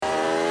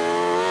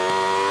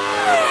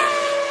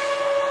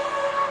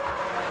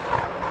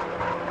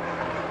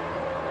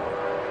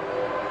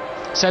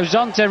So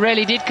Zonta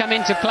really did come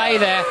into play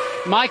there.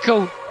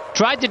 Michael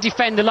tried to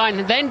defend the line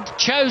and then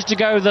chose to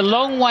go the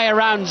long way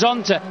around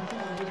Zonta.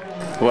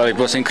 Well, it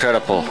was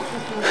incredible.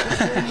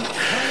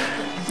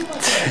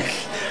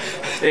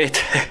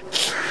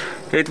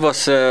 it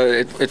was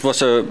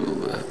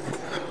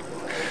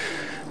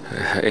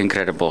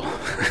incredible.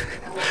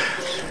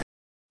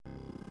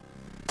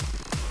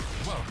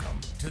 Welcome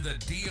to the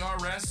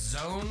DRS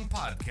Zone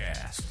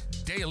Podcast.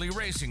 Daily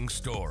racing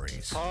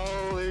stories.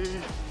 Holy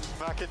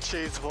mac and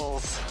cheese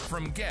balls.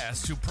 From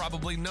guests who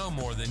probably know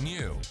more than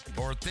you,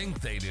 or think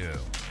they do.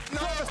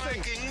 No,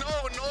 Mikey, no,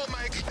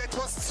 Mike. That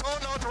was so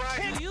not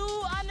right. Do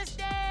you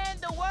understand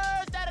the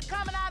words that are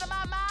coming out of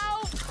my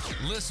mouth?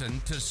 Listen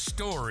to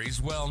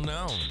stories well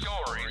known.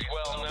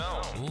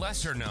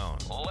 Lesser known.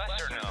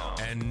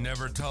 And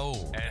never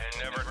told.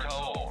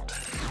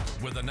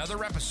 With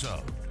another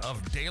episode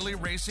of Daily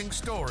Racing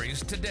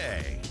Stories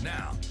today.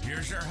 Now,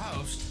 here's your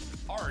host,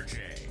 RJ.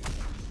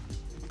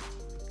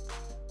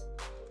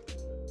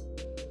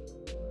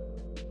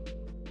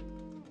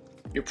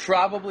 You're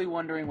probably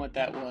wondering what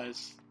that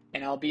was,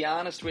 and I'll be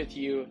honest with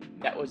you,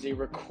 that was a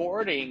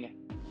recording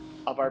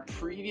of our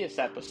previous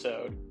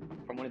episode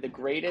from one of the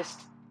greatest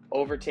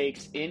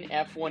overtakes in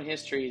F1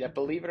 history that,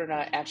 believe it or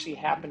not, actually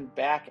happened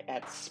back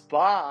at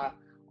Spa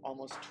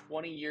almost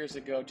 20 years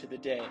ago to the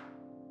day.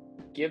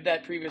 Give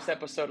that previous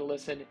episode a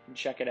listen and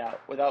check it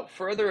out. Without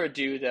further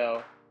ado,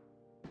 though,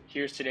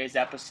 here's today's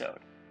episode.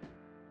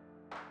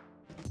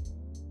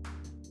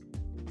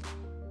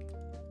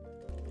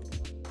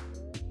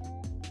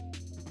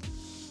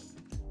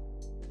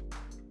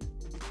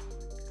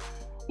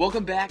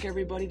 Welcome back,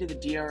 everybody, to the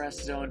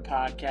DRS Zone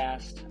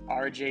Podcast.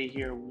 RJ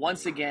here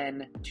once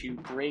again to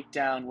break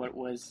down what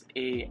was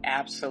a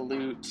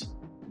absolute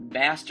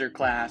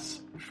masterclass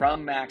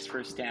from Max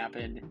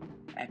Verstappen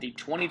at the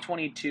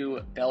 2022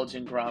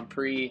 Belgian Grand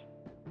Prix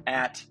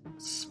at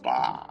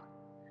Spa.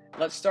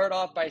 Let's start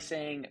off by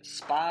saying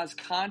Spa's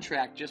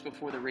contract just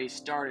before the race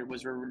started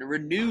was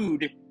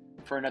renewed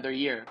for another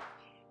year.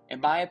 In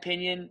my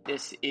opinion,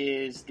 this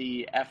is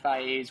the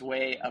FIA's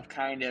way of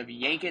kind of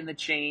yanking the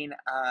chain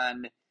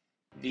on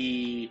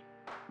the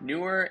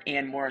newer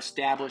and more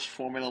established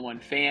Formula One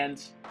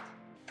fans.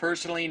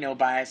 Personally, no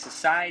bias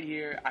aside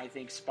here, I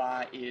think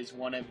Spa is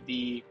one of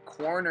the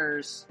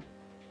corners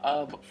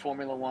of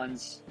Formula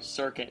One's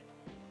circuit.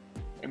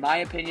 In my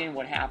opinion,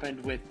 what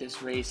happened with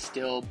this race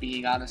still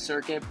being on the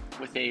circuit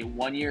with a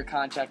one-year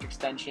contract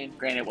extension,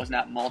 granted it was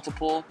not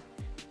multiple,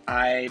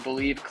 I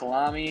believe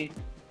Kalami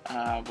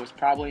was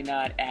probably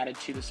not added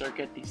to the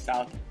circuit, the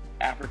South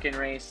African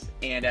race,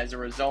 and as a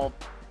result,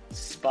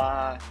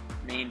 Spa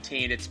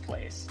maintained its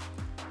place.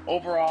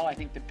 Overall, I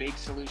think the big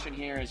solution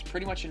here is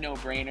pretty much a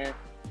no-brainer.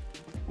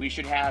 We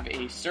should have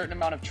a certain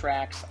amount of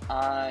tracks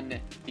on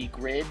the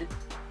grid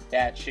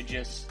that should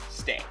just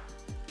stay.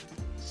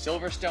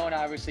 Silverstone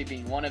obviously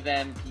being one of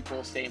them.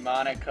 People say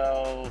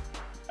Monaco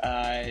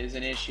is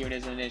an issue and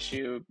isn't an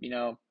issue,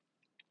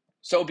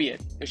 so be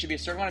it. There should be a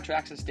certain amount of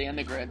tracks that stay on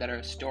the grid that are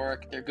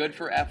historic. They're good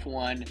for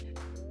F1.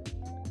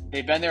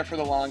 They've been there for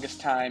the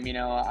longest time.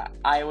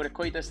 I would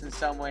equate this in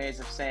some ways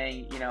of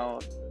saying,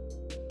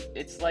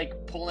 it's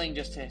like pulling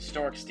just a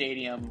historic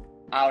stadium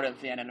out of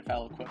the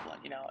NFL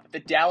equivalent. The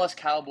Dallas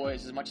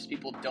Cowboys, as much as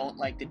people don't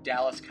like the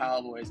Dallas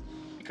Cowboys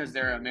because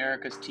they're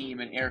America's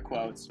team in air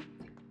quotes,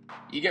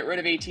 you get rid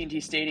of AT&T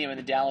Stadium and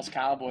the Dallas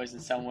Cowboys in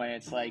some way,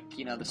 it's like,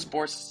 the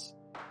sports,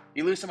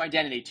 you lose some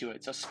identity to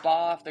it. So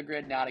Spa off the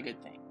grid, not a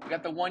good thing. We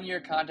got the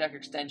one-year contract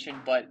extension,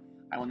 but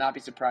I will not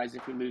be surprised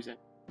if we lose it.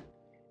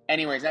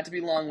 Anyways, not to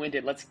be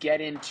long-winded, let's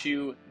get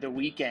into the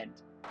weekend.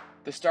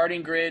 The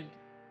starting grid,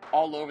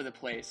 all over the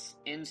place.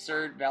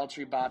 Insert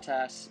Valtteri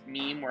Bottas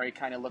meme where he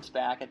kind of looks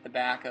back at the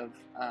back of,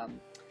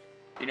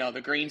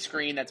 the green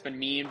screen that's been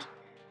memed.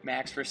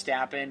 Max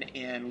Verstappen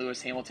and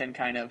Lewis Hamilton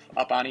kind of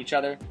up on each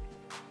other.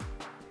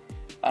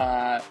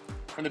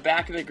 From the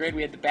back of the grid,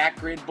 we had the back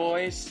grid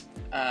boys.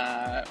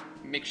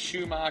 Mick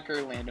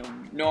Schumacher, Lando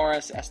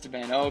Norris,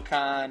 Esteban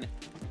Ocon,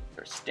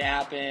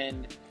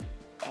 Verstappen,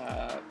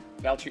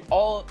 Valtteri,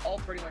 all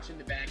pretty much in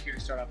the back here to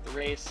start off the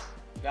race.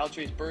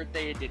 Valtteri's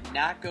birthday did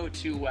not go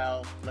too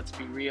well, let's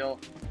be real.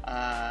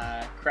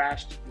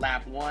 Crashed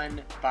lap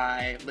 1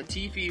 by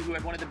Latifi, who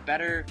had one of the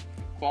better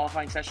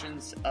qualifying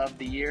sessions of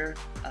the year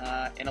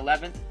in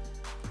 11th.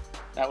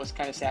 That was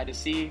kind of sad to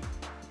see.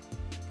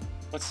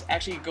 Let's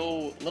actually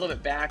go a little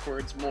bit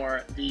backwards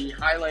more. The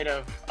highlight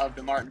of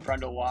the Martin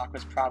Brundle walk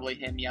was probably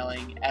him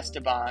yelling,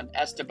 Esteban,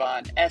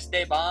 Esteban,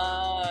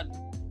 Esteban!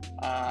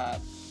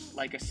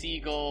 Like a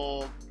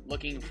seagull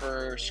looking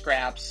for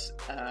scraps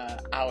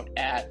out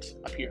at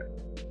a pier.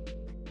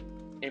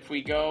 If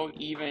we go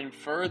even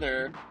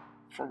further,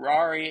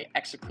 Ferrari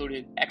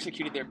executed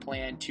their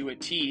plan to a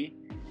T,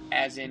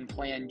 as in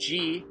Plan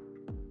G.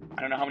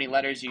 I don't know how many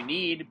letters you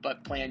need,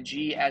 but Plan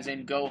G as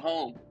in go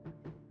home.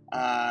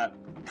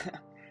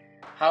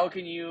 How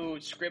can you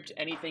script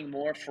anything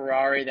more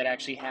Ferrari that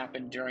actually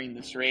happened during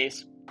this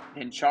race?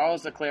 And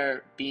Charles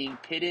Leclerc being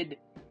pitted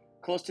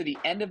close to the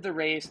end of the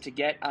race to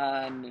get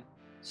on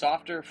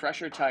softer,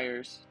 fresher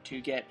tires to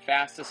get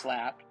fastest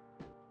lap,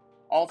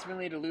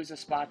 ultimately to lose a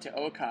spot to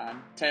Ocon,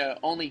 to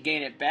only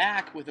gain it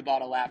back with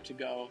about a lap to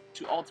go,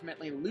 to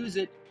ultimately lose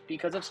it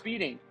because of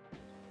speeding.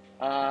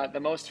 The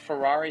most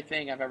Ferrari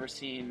thing I've ever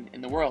seen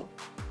in the world.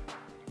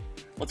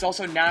 Let's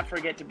also not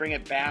forget to bring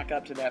it back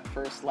up to that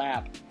first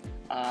lap.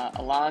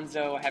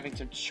 Alonso having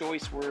some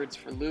choice words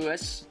for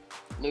Lewis.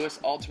 Lewis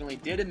ultimately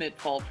did admit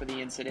fault for the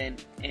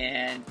incident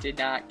and did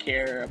not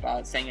care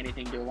about saying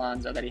anything to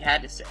Alonso that he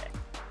had to say.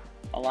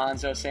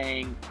 Alonso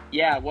saying,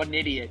 yeah, what an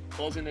idiot,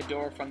 closing the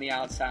door from the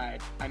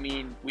outside. I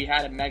mean, we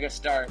had a mega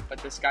start, but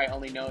this guy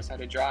only knows how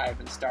to drive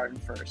and start in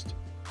first.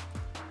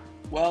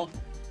 Well,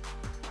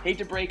 hate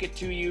to break it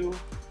to you,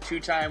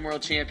 two-time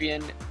world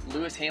champion,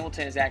 Lewis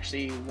Hamilton has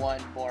actually won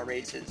more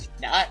races,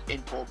 not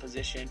in pole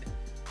position.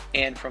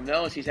 And from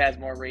those, he has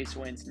more race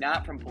wins,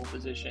 not from pole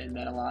position,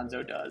 than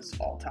Alonso does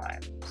all time.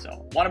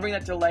 So, want to bring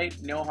that to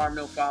light. No harm,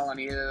 no foul on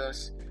either of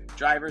those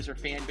drivers or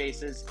fan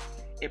bases.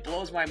 It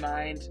blows my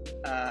mind.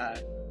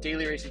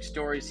 Daily racing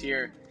stories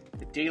here.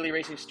 The daily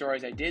racing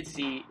stories I did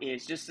see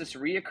is just this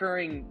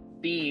reoccurring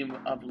theme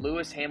of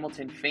Lewis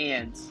Hamilton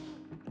fans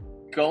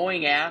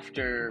going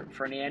after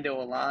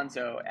Fernando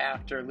Alonso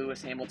after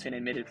Lewis Hamilton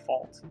admitted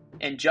fault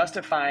and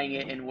justifying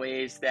it in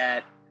ways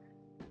that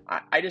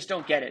I just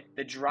don't get it.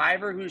 The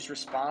driver who's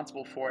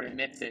responsible for it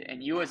admits it,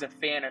 and you as a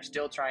fan are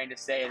still trying to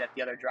say that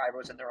the other driver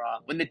was in the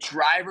wrong when the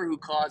driver who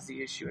caused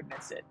the issue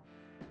admits it.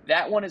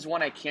 That one is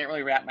one I can't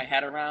really wrap my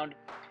head around,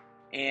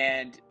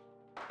 and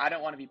I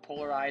don't want to be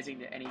polarizing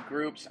to any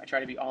groups. I try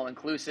to be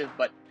all-inclusive,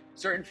 but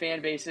certain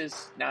fan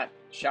bases not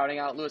shouting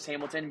out Lewis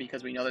Hamilton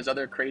because we know there's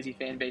other crazy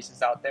fan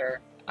bases out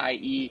there,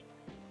 i.e.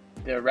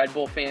 the Red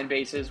Bull fan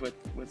bases with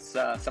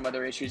some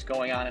other issues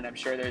going on, and I'm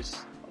sure there's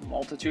a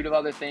multitude of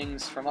other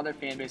things from other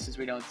fan bases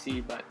we don't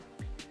see, but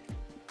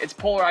it's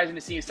polarizing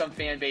to see some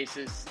fan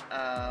bases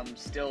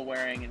still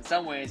wearing, in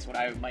some ways, what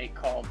I might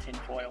call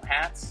tinfoil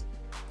hats.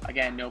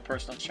 Again, no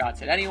personal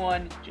shots at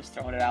anyone, just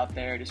throwing it out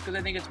there, just because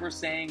I think it's worth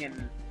saying,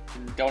 and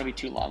don't want to be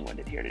too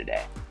long-winded here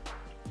today.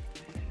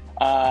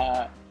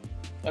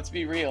 Let's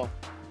be real.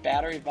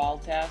 Battery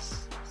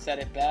Valdes said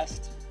it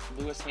best.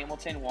 Lewis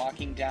Hamilton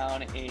walking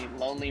down a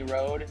lonely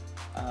road,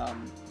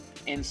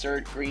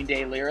 insert Green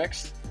Day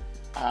lyrics,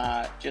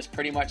 just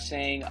pretty much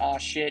saying, "Aw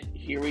shit,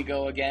 here we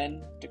go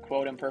again," to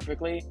quote him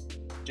perfectly.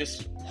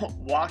 Just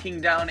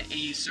walking down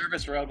a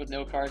service road with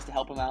no cars to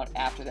help him out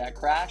after that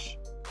crash.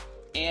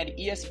 And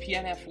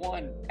ESPN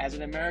F1, as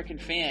an American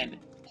fan,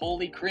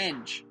 holy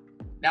cringe.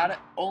 Not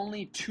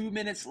only 2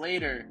 minutes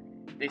later,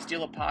 they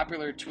steal a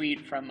popular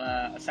tweet from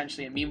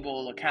essentially a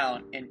memeable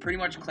account and pretty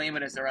much claim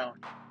it as their own.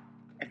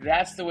 If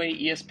that's the way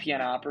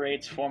ESPN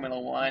operates Formula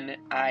One,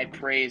 I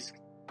praise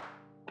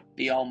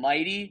the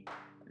Almighty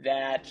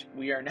that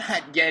we are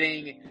not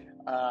getting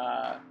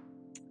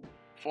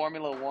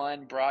Formula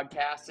One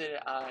broadcasted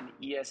on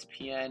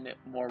ESPN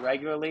more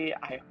regularly.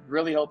 I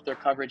really hope their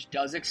coverage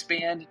does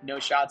expand. No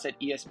shots at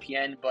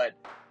ESPN, but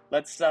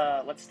let's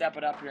step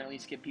it up here and at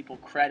least give people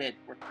credit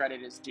where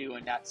credit is due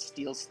and not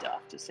steal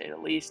stuff, to say the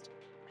least.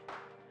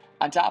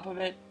 On top of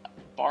it,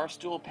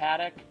 Barstool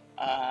Paddock,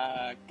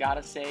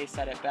 gotta say,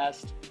 said it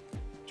best.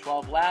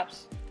 12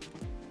 laps.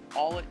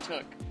 All it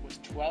took was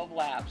 12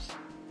 laps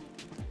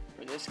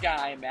for this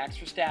guy, Max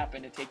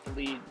Verstappen, to take the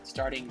lead,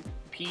 starting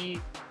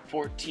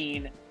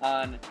P14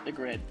 on the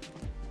grid.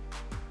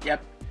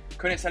 Yep,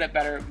 couldn't have said it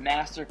better.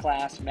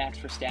 Masterclass Max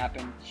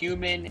Verstappen.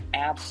 Human,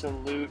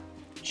 absolute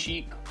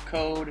cheat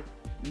code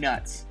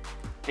nuts.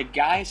 The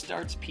guy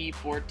starts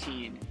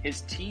P14.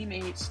 His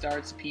teammate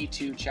starts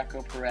P2,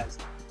 Checo Perez.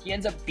 He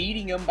ends up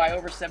beating him by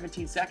over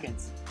 17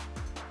 seconds.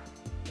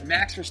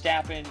 Max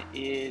Verstappen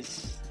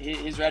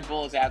his Red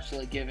Bull has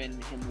absolutely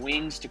given him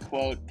wings, to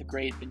quote the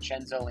great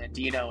Vincenzo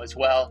Landino as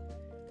well.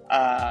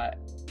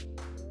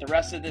 The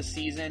rest of this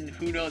season,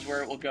 who knows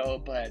where it will go,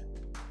 but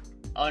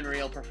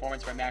unreal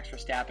performance by Max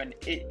Verstappen.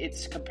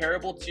 It's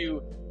comparable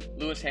to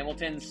Lewis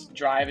Hamilton's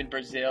drive in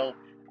Brazil,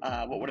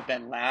 what would have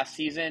been last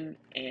season,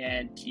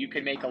 and you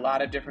could make a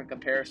lot of different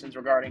comparisons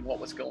regarding what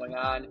was going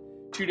on.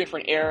 Two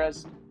different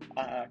eras,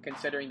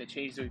 considering the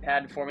changes we've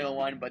had in Formula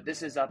One, but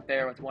this is up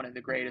there with one of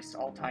the greatest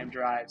all-time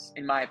drives,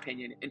 in my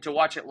opinion. And to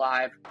watch it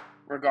live,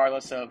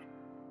 regardless of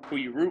who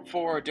you root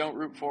for or don't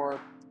root for,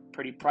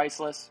 pretty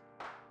priceless.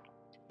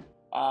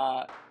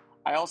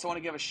 I also want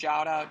to give a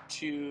shout-out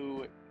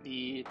to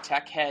the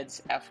Tech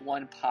Heads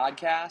F1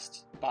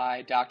 podcast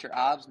by Dr.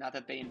 Obbs. Not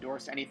that they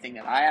endorse anything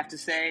that I have to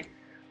say,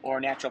 or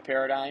Natural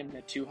Paradigm,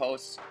 the two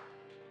hosts,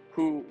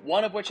 who,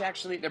 one of which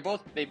actually, they're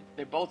both,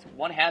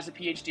 one has a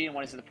PhD and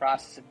one is in the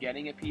process of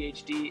getting a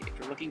PhD. If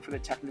you're looking for the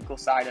technical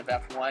side of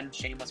F1,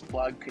 shameless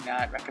plug, could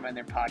not recommend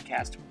their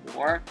podcast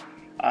more.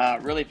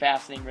 Really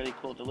fascinating, really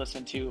cool to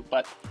listen to.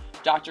 But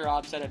Dr.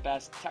 Obbs said it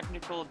best: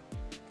 technical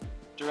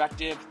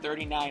directive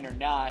 39 or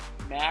not,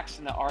 Max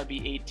and the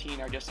RB18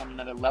 are just on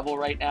another level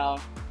right now.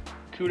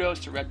 Kudos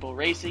to Red Bull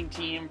Racing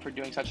Team for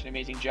doing such an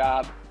amazing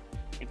job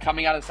and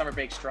coming out of the summer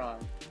break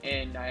strong.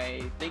 And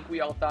I think we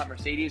all thought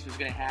Mercedes was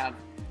going to have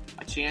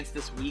a chance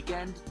this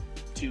weekend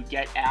to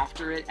get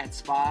after it at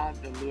Spa.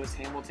 The Lewis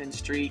Hamilton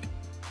streak,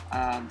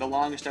 the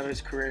longest of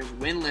his career's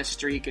winless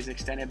streak, is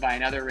extended by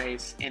another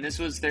race, and this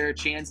was their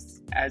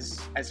chance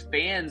as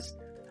fans,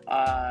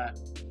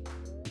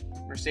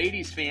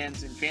 Mercedes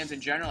fans and fans in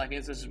general. I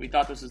think we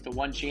thought this was the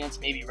one chance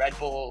maybe Red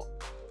Bull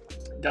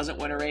doesn't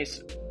win a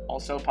race,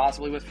 also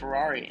possibly with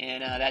Ferrari,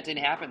 and that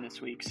didn't happen this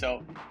week.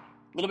 So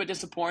a little bit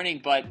disappointing,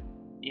 but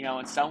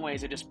in some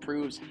ways it just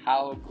proves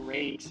how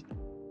great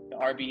the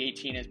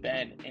RB18 has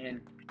been,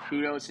 and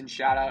kudos and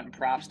shout out and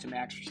props to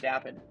Max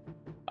Verstappen.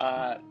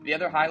 The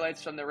other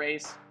highlights from the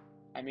race,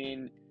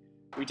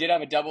 we did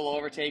have a double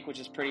overtake, which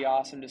is pretty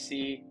awesome to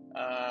see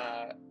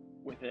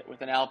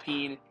with an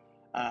Alpine.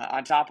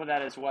 On top of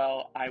that as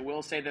well, I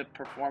will say the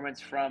performance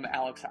from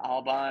Alex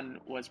Albon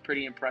was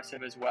pretty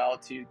impressive as well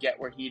to get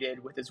where he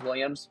did with his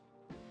Williams,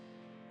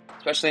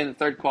 especially in the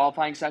third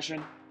qualifying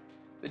session.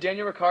 The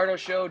Daniel Ricciardo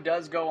show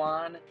does go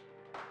on.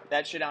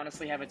 That should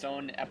honestly have its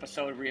own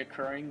episode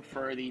reoccurring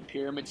for the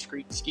pyramid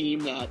scheme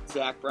that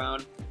Zach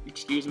Brown,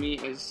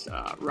 is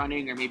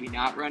running or maybe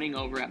not running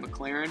over at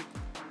McLaren.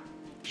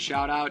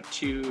 Shout out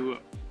to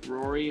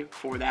Rory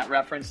for that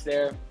reference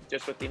there.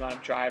 Just with the amount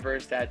of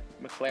drivers that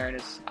McLaren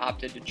has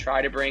opted to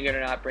try to bring it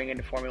or not bring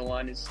into Formula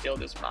One is still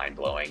just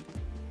mind-blowing.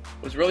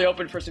 Was really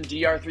hoping for some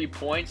DR3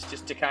 points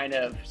just to kind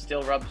of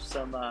still rub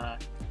some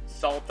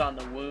salt on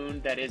the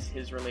wound that is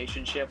his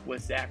relationship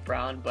with Zach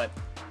Brown, but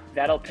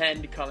that'll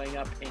pend coming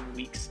up in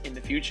weeks in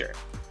the future.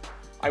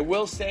 I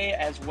will say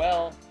as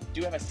well,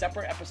 do have a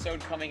separate episode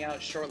coming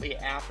out shortly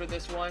after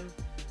this one,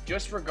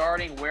 just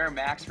regarding where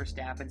Max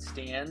Verstappen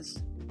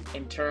stands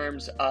in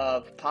terms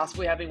of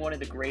possibly having one of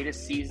the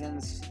greatest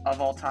seasons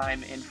of all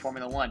time in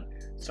Formula One.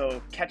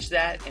 So catch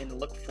that and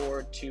look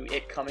forward to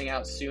it coming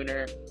out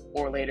sooner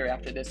or later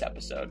after this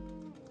episode.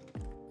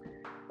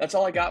 That's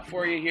all I got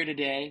for you here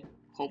today.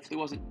 Hopefully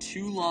it wasn't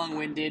too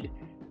long-winded,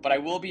 but I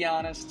will be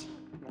honest,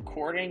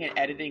 recording and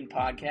editing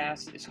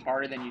podcasts is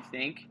harder than you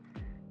think.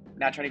 I'm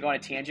not trying to go on a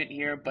tangent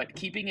here, but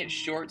keeping it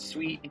short,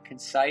 sweet, and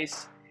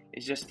concise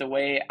is just the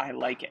way I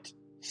like it.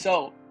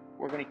 So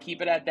we're going to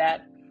keep it at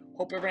that.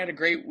 Hope everyone had a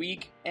great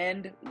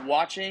weekend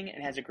watching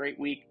and has a great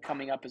week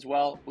coming up as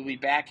well. We'll be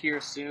back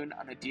here soon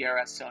on the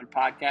DRS Zone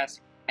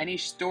podcast. Any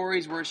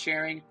stories we're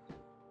sharing,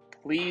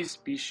 please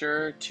be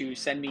sure to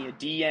send me a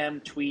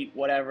DM, tweet,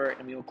 whatever,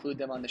 and we'll include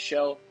them on the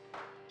show.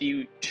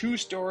 The two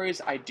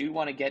stories I do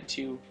want to get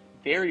to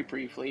very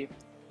briefly,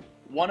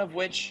 one of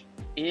which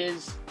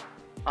is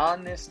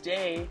on this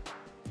day,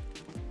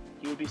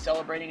 he would be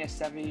celebrating his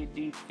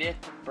 75th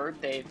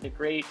birthday, the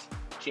great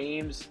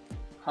James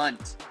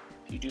Hunt.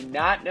 If you do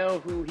not know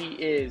who he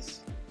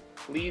is,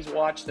 please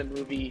watch the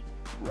movie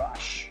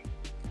Rush.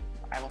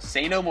 I will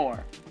say no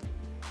more.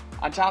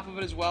 On top of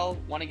it as well,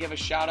 want to give a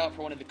shout out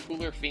for one of the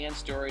cooler fan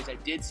stories I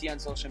did see on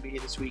social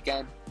media this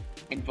weekend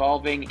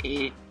involving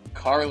a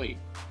Carly.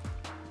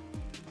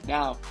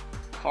 Now,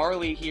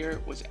 Carly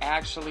here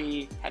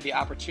had the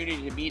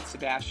opportunity to meet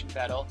Sebastian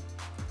Vettel.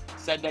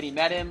 Said that he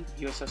met him,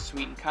 he was so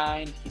sweet and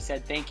kind. He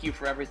said thank you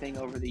for everything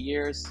over the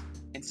years.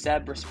 And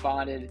Seb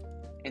responded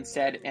and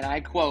said, and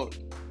I quote,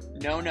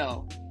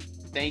 No,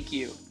 thank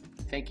you.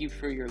 Thank you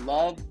for your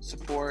love,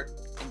 support,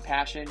 and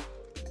passion.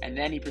 And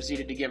then he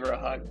proceeded to give her a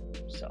hug.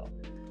 So,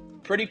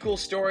 pretty cool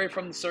story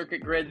from the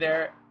circuit grid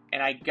there.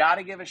 And I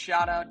gotta give a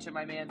shout out to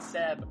my man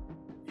Seb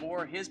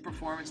for his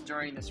performance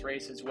during this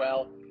race as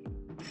well.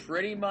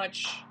 Pretty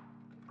much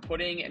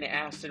putting an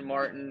Aston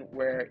Martin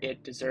where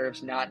it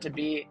deserves not to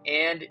be.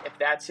 And if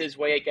that's his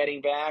way of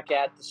getting back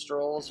at the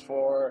Strolls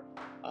for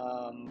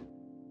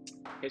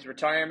his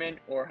retirement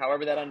or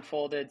however that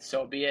unfolded,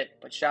 so be it.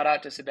 But shout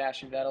out to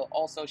Sebastian Vettel.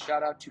 Also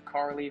shout out to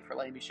Carly for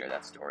letting me share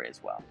that story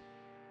as well.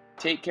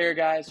 Take care,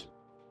 guys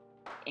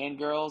and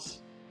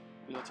girls.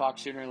 We will talk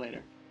sooner or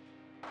later.